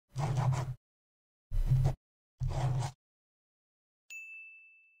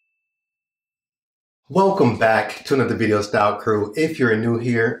Welcome back to another video style crew. If you're new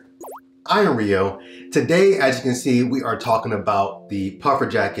here, I am Rio. Today, as you can see, we are talking about the puffer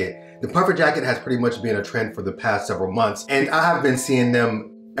jacket. The puffer jacket has pretty much been a trend for the past several months, and I have been seeing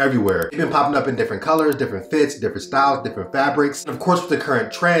them everywhere. They've been popping up in different colors, different fits, different styles, different fabrics. And of course, with the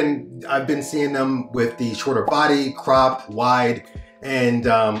current trend, I've been seeing them with the shorter body, crop, wide, and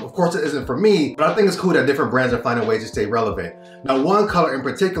of course it isn't for me, but I think it's cool that different brands are finding ways to stay relevant. Now, one color in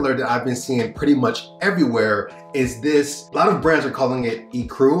particular that I've been seeing pretty much everywhere is this. A lot of brands are calling it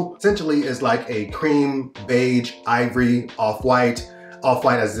Ecru. Essentially, it's like a cream, beige, ivory, off-white.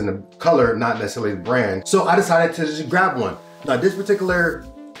 Off-white as in the color, not necessarily the brand. So I decided to just grab one. Now, this particular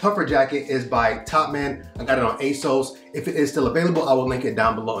puffer jacket is by Topman. I got it on ASOS. If it is still available, I will link it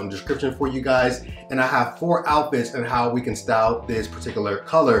down below in the description for you guys. And I have 4 outfits on how we can style this particular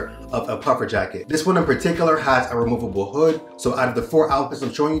color of a puffer jacket. This one in particular has a removable hood. So out of the 4 outfits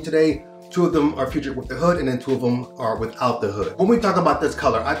I'm showing you today, 2 of them are featured with the hood and then 2 of them are without the hood. When we talk about this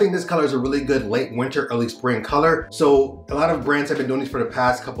color, I think this color is a really good late winter, early spring color. So a lot of brands have been doing these for the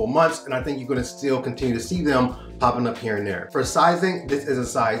past couple months, and I think you're gonna still continue to see them popping up here and there. For sizing, this is a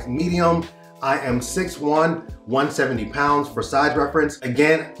size medium. I am 6'1", 170 pounds for size reference.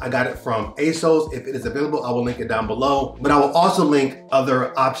 Again, I got it from ASOS. If it is available, I will link it down below. But I will also link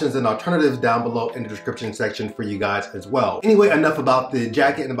other options and alternatives down below in the description section for you guys as well. Anyway, enough about the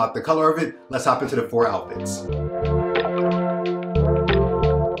jacket and about the color of it. Let's hop into the 4 outfits.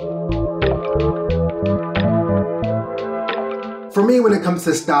 For me, when it comes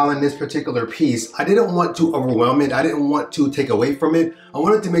to styling this particular piece, I didn't want to overwhelm it. I didn't want to take away from it. I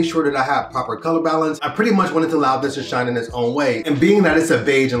wanted to make sure that I had proper color balance. I pretty much wanted to allow this to shine in its own way. And being that it's a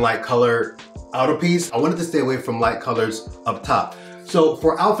beige and light color outer piece, I wanted to stay away from light colors up top. So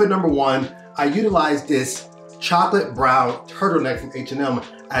for outfit number 1, I utilized this chocolate brown turtleneck from H&M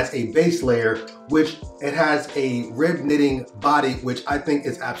as a base layer, which it has a rib knitting body, which I think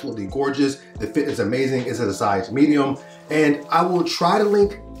is absolutely gorgeous. The fit is amazing. It's a size medium. And I will try to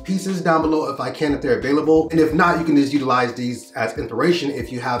link pieces down below if I can, if they're available. And if not, you can just utilize these as inspiration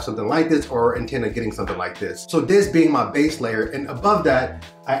if you have something like this or intend on getting something like this. So this being my base layer, and above that,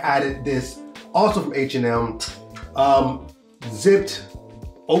 I added this also from H&M, zipped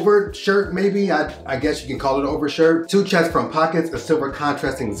over shirt, maybe. I guess you can call it an overshirt. 2 chest front pockets, a silver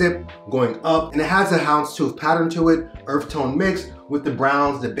contrasting zip going up, and it has a houndstooth pattern to it, earth tone mix with the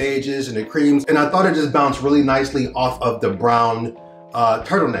browns, the beiges, and the creams. And I thought it just bounced really nicely off of the brown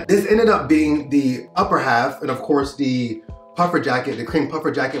turtleneck. This ended up being the upper half, and of course the puffer jacket, the cream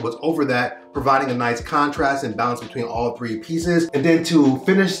puffer jacket was over that, providing a nice contrast and balance between all 3 pieces. And then to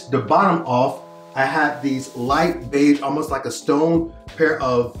finish the bottom off, I had these light beige, almost like a stone pair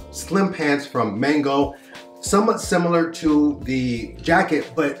of slim pants from Mango, somewhat similar to the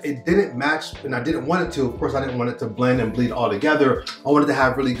jacket, but it didn't match, and I didn't want it to. Of course, I didn't want it to blend and bleed all together. I wanted to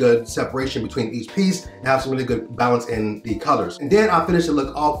have really good separation between each piece and have some really good balance in the colors. And then I finished the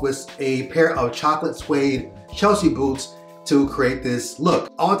look off with a pair of chocolate suede Chelsea boots to create this look.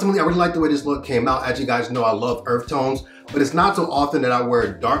 Ultimately, I really like the way this look came out. As you guys know, I love earth tones, but it's not so often that I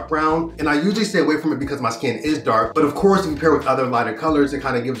wear dark brown, and I usually stay away from it because my skin is dark. But of course, if you pair with other lighter colors, it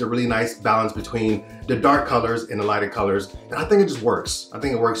kind of gives a really nice balance between the dark colors and the lighter colors. And I think it just works. I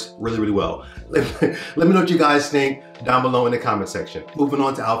think it works really, really well. Let me know what you guys think down below in the comment section. Moving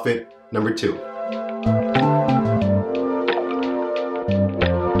on to outfit number 2.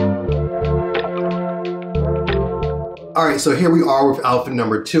 All right, so here we are with outfit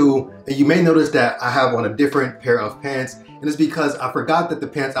number 2, and you may notice that I have on a different pair of pants, and it's because I forgot that the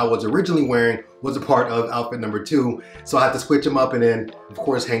pants I was originally wearing was a part of outfit number 2, so I had to switch them up and then, of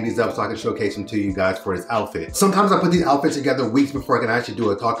course, hang these up so I can showcase them to you guys for this outfit. Sometimes I put these outfits together weeks before I can actually do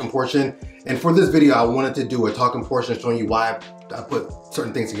a talking portion, and for this video, I wanted to do a talking portion showing you why I put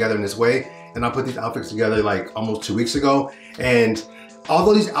certain things together in this way, and I put these outfits together like almost 2 weeks ago, and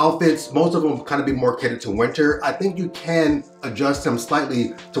although these outfits, most of them kind of be more catered to winter, I think you can adjust them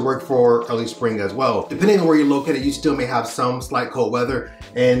slightly to work for early spring as well. Depending on where you're located, you still may have some slight cold weather,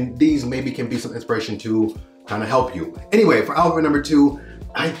 and these maybe can be some inspiration to kind of help you. Anyway, for outfit number 2,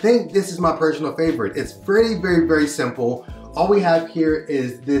 I think this is my personal favorite. It's very, very, very simple. All we have here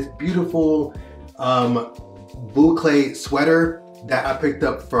is this beautiful boucle sweater that I picked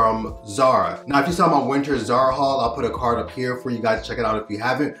up from Zara. Now, if you saw my winter Zara haul, I'll put a card up here for you guys to check it out if you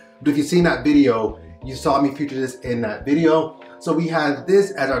haven't. But if you've seen that video, you saw me feature this in that video. So we have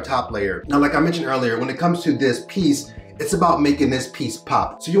this as our top layer. Now, like I mentioned earlier, when it comes to this piece, it's about making this piece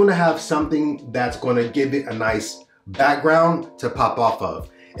pop. So you wanna have something that's gonna give it a nice background to pop off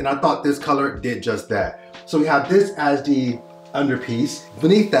of. And I thought this color did just that. So we have this as the underpiece.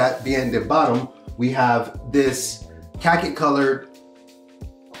 Beneath that being the bottom, we have this khaki colored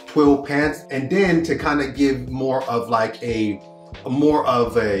twill pants, and then to kind of give more of like a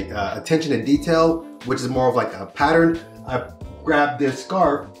attention to detail, which is more of like a pattern, I grabbed this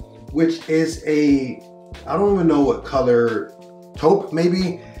scarf, which is I don't even know what color, taupe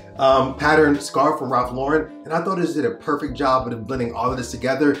maybe, pattern scarf from Ralph Lauren, and I thought this did a perfect job of blending all of this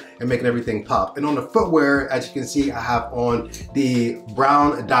together and making everything pop. And on the footwear, as you can see, I have on the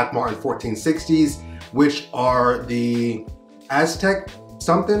brown Doc Marten 1460s, which are the Aztec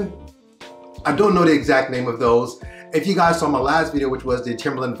something. I don't know the exact name of those. If you guys saw my last video, which was the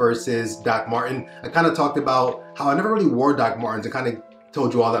Timberland versus Doc Marten, I kind of talked about how I never really wore Doc Martens. I kind of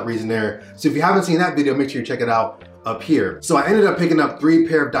told you all that reason there. So if you haven't seen that video, make sure you check it out up here. So I ended up picking up 3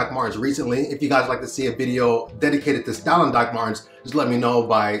 pair of Doc Martens recently. If you guys like to see a video dedicated to styling Doc Martens, just let me know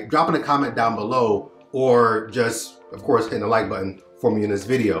by dropping a comment down below, or just, of course, hitting the like button for me in this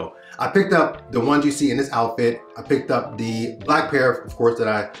video. I picked up the ones you see in this outfit. I picked up the black pair, of course, that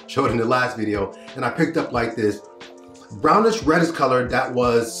I showed in the last video. And I picked up like this brownish reddish color that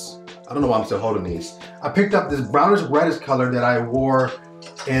was, I don't know why I'm still holding these. I picked up this brownish reddish color that I wore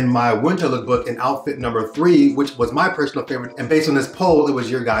in my winter lookbook in outfit number 3, which was my personal favorite. And based on this poll, it was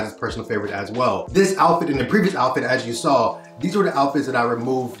your guys' personal favorite as well. This outfit and the previous outfit, as you saw, these were the outfits that I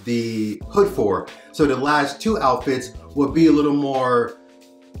removed the hood for. So the last 2 outfits would be a little more,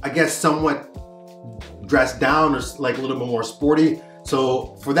 I guess, somewhat dressed down, or like a little bit more sporty.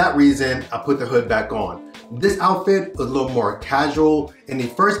 So for that reason, I put the hood back on. This outfit was a little more casual, and the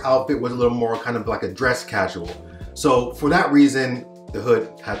first outfit was a little more kind of like a dress casual. So for that reason, the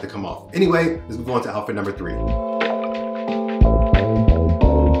hood had to come off. Anyway, let's move on to outfit number 3.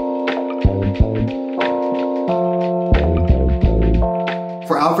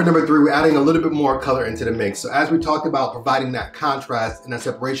 For outfit number 3, we're adding a little bit more color into the mix. So as we talked about providing that contrast and that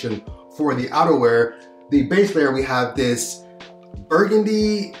separation for the outerwear, the base layer, we have this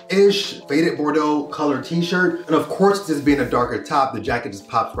burgundy-ish faded Bordeaux color t-shirt. And of course, this being a darker top, the jacket just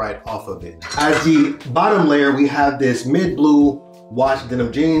pops right off of it. As the bottom layer, we have this mid-blue washed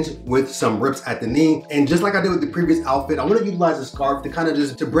denim jeans with some rips at the knee. And just like I did with the previous outfit, I want to utilize the scarf to kind of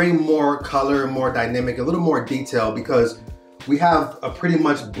just to bring more color, more dynamic, a little more detail, because we have a pretty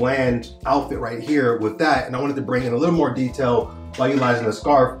much bland outfit right here with that. And I wanted to bring in a little more detail by utilizing the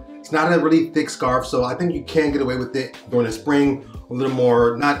scarf. It's not a really thick scarf, so I think you can get away with it during the spring, a little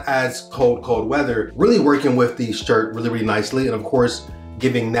more, not as cold weather. Really working with the shirt really nicely, and of course,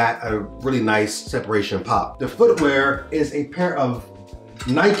 giving that a really nice separation pop. The footwear is a pair of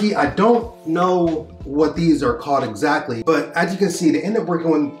Nike. I don't know what these are called exactly, but as you can see, they end up working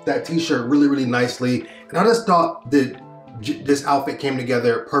with that t-shirt really nicely. And I just thought that this outfit came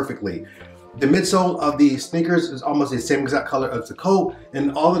together perfectly. The midsole of the sneakers is almost the same exact color as the coat,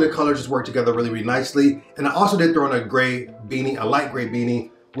 and all of the colors just work together really nicely. And I also did throw in a gray beanie, a light gray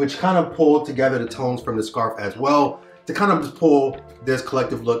beanie, which kind of pulled together the tones from the scarf as well, to kind of just pull this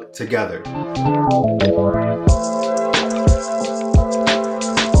collective look together.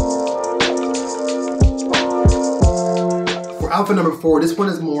 For outfit number 4, this one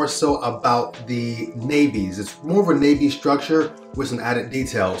is more so about the navies. It's more of a navy structure with some added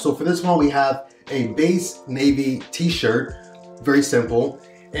detail. So for this one, we have a base navy t-shirt, very simple.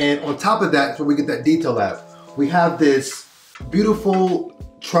 And on top of that, where we get that detail at, we have this beautiful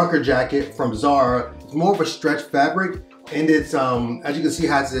trucker jacket from Zara. It's more of a stretch fabric, and it's, as you can see,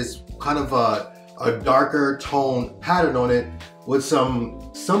 has this kind of a darker tone pattern on it with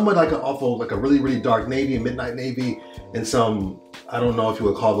somewhat like like a really dark navy, midnight navy, and some, I don't know if you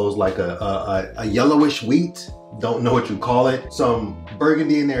would call those like a yellowish wheat. Don't know what you call it. Some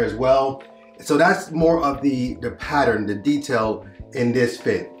burgundy in there as well. So that's more of the pattern, the detail in this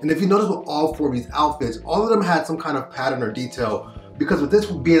fit. And if you notice with all 4 of these outfits, all of them had some kind of pattern or detail, because with this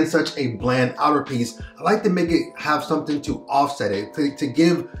being such a bland outer piece, I like to make it have something to offset it, to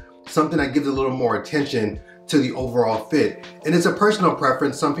give something that gives a little more attention to the overall fit. And it's a personal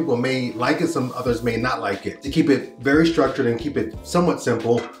preference. Some people may like it, some others may not like it. To keep it very structured and keep it somewhat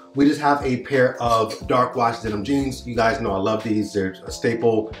simple, we just have a pair of dark washed denim jeans. You guys know I love these. They're a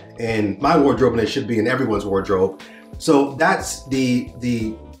staple in my wardrobe, and they should be in everyone's wardrobe. So that's the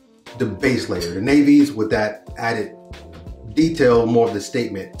base layer, the navies with that added detail, more of the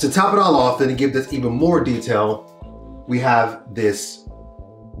statement. To top it all off and to give this even more detail, we have this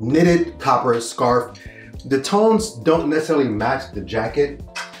knitted copper scarf. The tones don't necessarily match the jacket,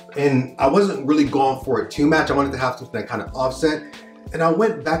 and I wasn't really going for it too much. I wanted to have something that kind of offset, and I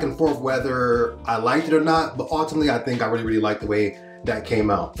went back and forth whether I liked it or not, but ultimately I think I really liked the way that came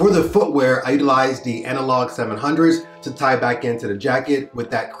out. For the footwear, I utilized the analog 700s to tie back into the jacket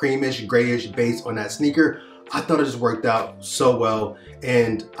with that creamish, grayish base on that sneaker. I thought it just worked out so well,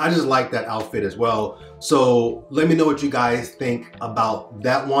 and I just like that outfit as well. So let me know what you guys think about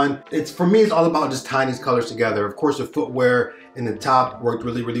that one. For me, it's all about just tying these colors together. Of course, the footwear in the top worked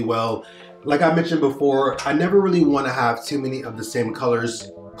really, really well. Like I mentioned before, I never really want to have too many of the same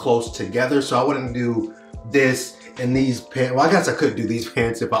colors close together. So I wouldn't do this and these pants. Well, I guess I could do these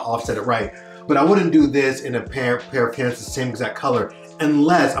pants if I offset it right, but I wouldn't do this in a pair of pants the same exact color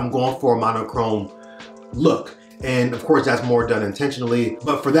unless I'm going for a monochrome look. And of course that's more done intentionally,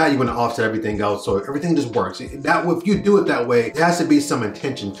 but for that you want to offset everything else so everything just works. If you do it that way, it has to be some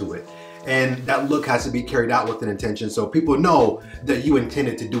intention to it, and that look has to be carried out with an intention so people know that you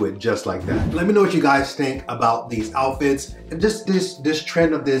intended to do it just like that. Let me know what you guys think about these outfits and just this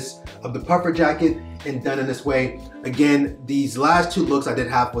trend of the puffer jacket and done in this way. Again, these last two looks I did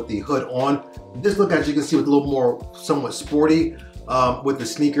have with the hood on. This look, as you can see, was a little more somewhat sporty, with the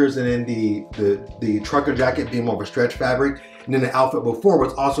sneakers, and then the trucker jacket being more of a stretch fabric. And then the outfit before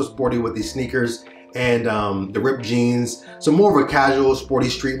was also sporty with the sneakers and the ripped jeans. So more of a casual, sporty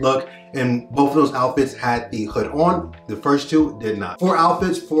street look. And both of those outfits had the hood on. The first two did not. 4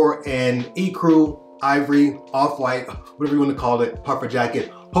 outfits for an Ecru, ivory, off-white, whatever you want to call it, puffer jacket.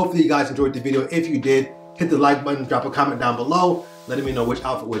 Hopefully you guys enjoyed the video. If you did, hit the like button, drop a comment down below, letting me know which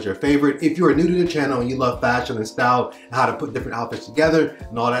outfit was your favorite. If you are new to the channel and you love fashion and style and how to put different outfits together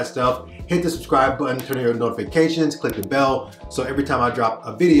and all that stuff, hit the subscribe button, turn on your notifications, click the bell, so every time I drop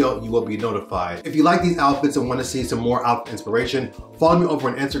a video, you will be notified. If you like these outfits and want to see some more outfit inspiration, follow me over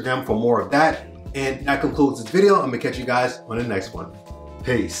on Instagram for more of that. And that concludes this video. I'm gonna catch you guys on the next one.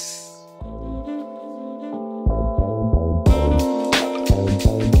 Peace.